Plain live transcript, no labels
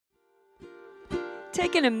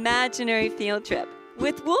Take an imaginary field trip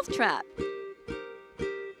with Wolf Trap.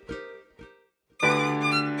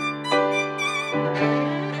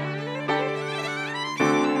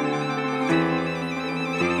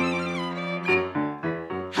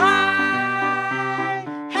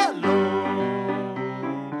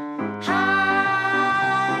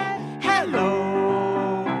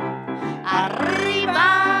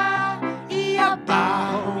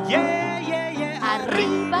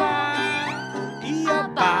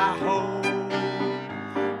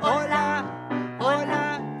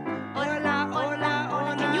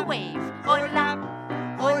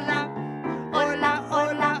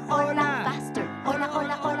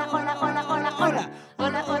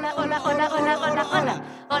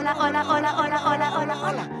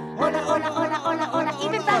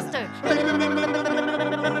 Even faster.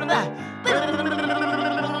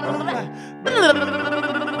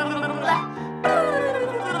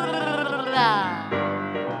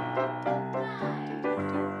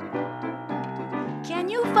 Can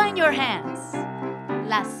you find your hands?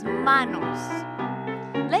 Las manos.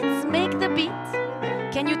 Let's make the beat.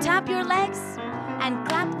 Can you tap your legs and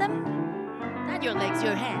clap them? Not your legs,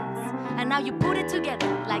 your hands. And now you put it together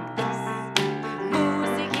like this.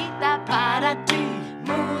 Musiquita para ti,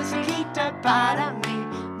 musiquita para mí,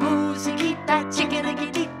 musiquita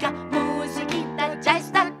chiquiriquitica, musiquita ya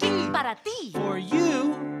está aquí. Para ti. For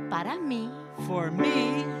you. Para mí. For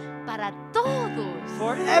me. Para todos.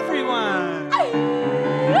 For everyone.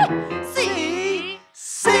 Sí.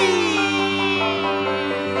 Sí.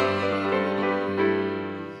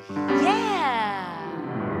 Yeah.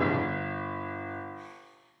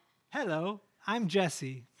 Hello, I'm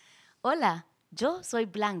Jesse. Hola, yo soy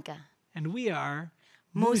Blanca. And we are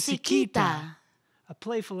Musiquita. A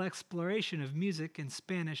playful exploration of music in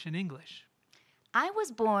Spanish and English. I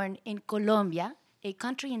was born in Colombia, a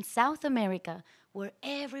country in South America where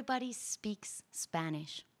everybody speaks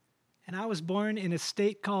Spanish. And I was born in a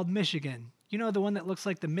state called Michigan. You know, the one that looks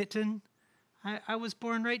like the mitten? I was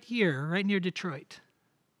born right here, right near Detroit.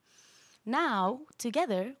 Now,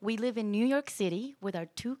 together, we live in New York City with our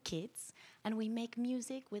 2 kids, and we make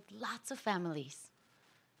music with lots of families.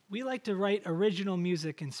 We like to write original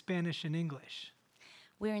music in Spanish and English.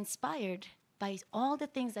 We're inspired by all the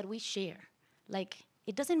things that we share. Like,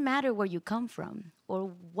 it doesn't matter where you come from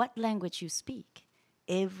or what language you speak.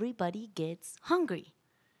 Everybody gets hungry.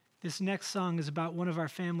 This next song is about one of our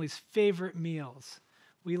family's favorite meals.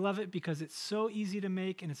 We love it because it's so easy to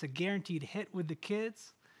make and it's a guaranteed hit with the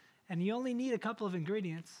kids. And you only need a couple of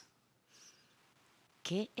ingredients.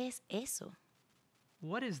 ¿Qué es eso?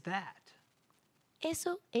 What is that?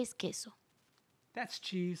 Eso es queso. That's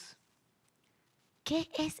cheese. ¿Qué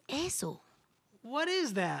es eso? What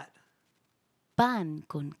is that? Pan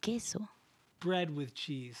con queso. Bread with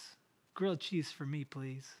cheese. Grilled cheese for me,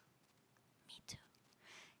 please. Me too.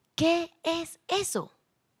 ¿Qué es eso?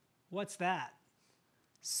 What's that?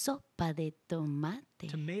 Sopa de tomate.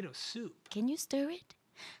 Tomato soup. Can you stir it?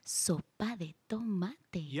 Sopa de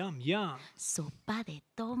tomate. Yum, yum. Sopa de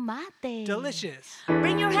tomate. Delicious.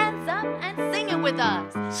 Bring your hands up and sing it with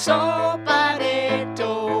us. Sopa de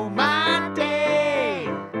tomate.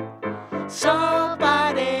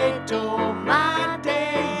 Sopa de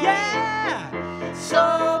tomate. Yeah!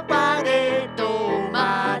 Sopa de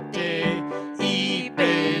tomate y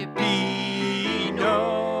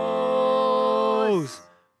pepinos.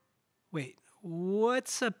 Wait,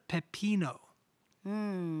 what's a pepino?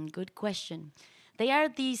 Good question. They are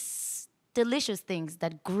these delicious things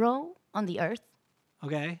that grow on the earth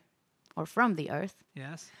Okay. or from the earth,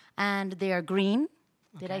 Yes. and they are green.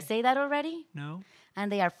 Did I Okay. say that already? No.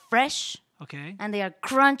 And they are fresh, Okay. and they are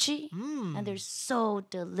crunchy, Mm. and they're so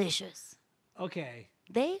delicious. Okay.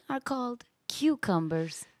 They are called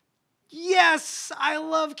cucumbers. Yes! I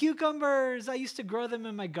love cucumbers! I used to grow them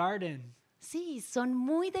in my garden. Sí, son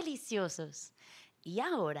muy deliciosos. Y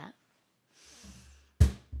ahora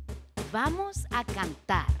vamos a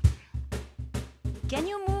cantar. Can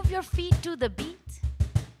you move your feet to the beat?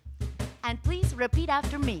 And please repeat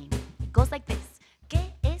after me. It goes like this.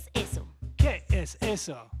 ¿Qué es eso? ¿Qué es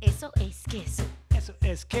eso? Eso es queso. Eso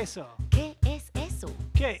es queso. ¿Qué es eso?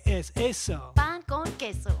 ¿Qué es eso? Pan con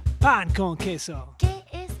queso. Pan con queso. ¿Qué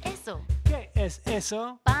es eso? ¿Qué es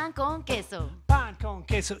eso? Pan con queso. Pan con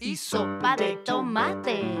queso y Sopa de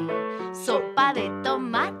tomate. Sopa de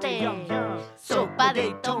tomate. Yum, yum. Sopa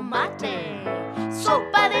de tomate.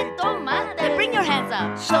 Sopa de tomate. Bring your hands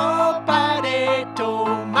up. Sopa de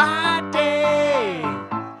tomate.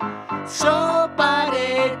 Sopa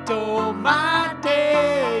de tomate.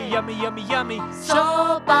 Yummy, yummy, yummy.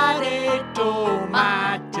 Sopa de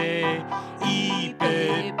tomate y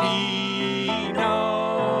pepino.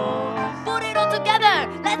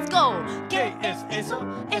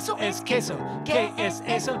 Eso es queso. ¿Qué es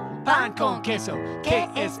eso? Pan con queso. ¿Qué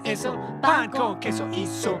es eso? Pan con queso y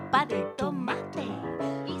sopa de tomate.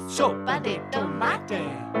 Sopa de tomate.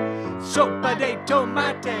 Sopa de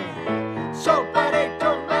tomate. Sopa de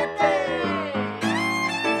tomate.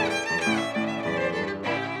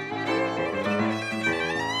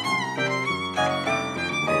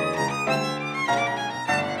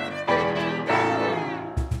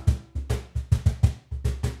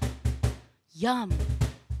 Yum.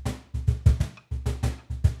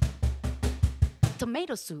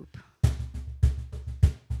 Tomato soup.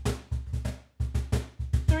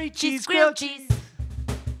 3 cheese grilled cheese.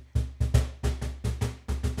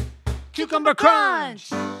 Cucumber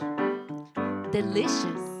crunch.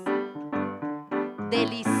 Delicious.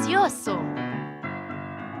 Delicioso.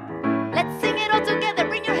 Let's sing it all together.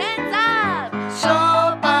 Bring your hands up.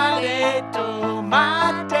 Sopa de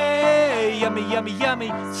tomate. Yummy, yummy,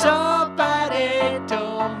 yummy. Sopa de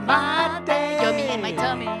tomate. Yummy in my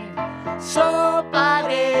tummy. Sopa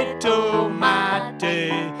de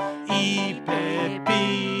tomate y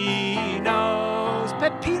pepinos.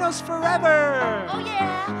 Pepinos forever. Oh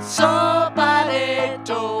yeah. Sopa de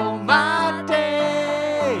tomate.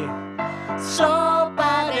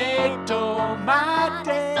 Sopa de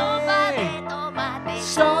tomate. Sopa de tomate.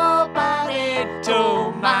 Sopa de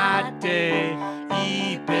tomate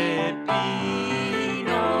y pepinos.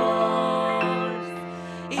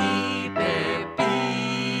 Y pepinos.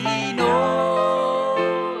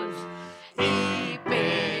 Y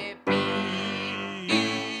pepinos.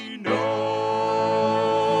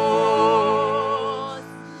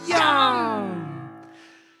 Yum!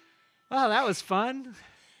 Wow, that was fun.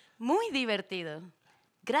 Muy divertido.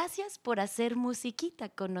 Gracias por hacer musiquita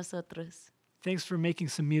con nosotros. Thanks for making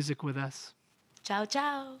some music with us. Ciao,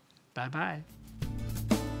 ciao. Bye-bye.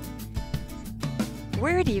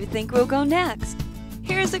 Where do you think we'll go next?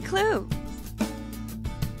 Here's a clue.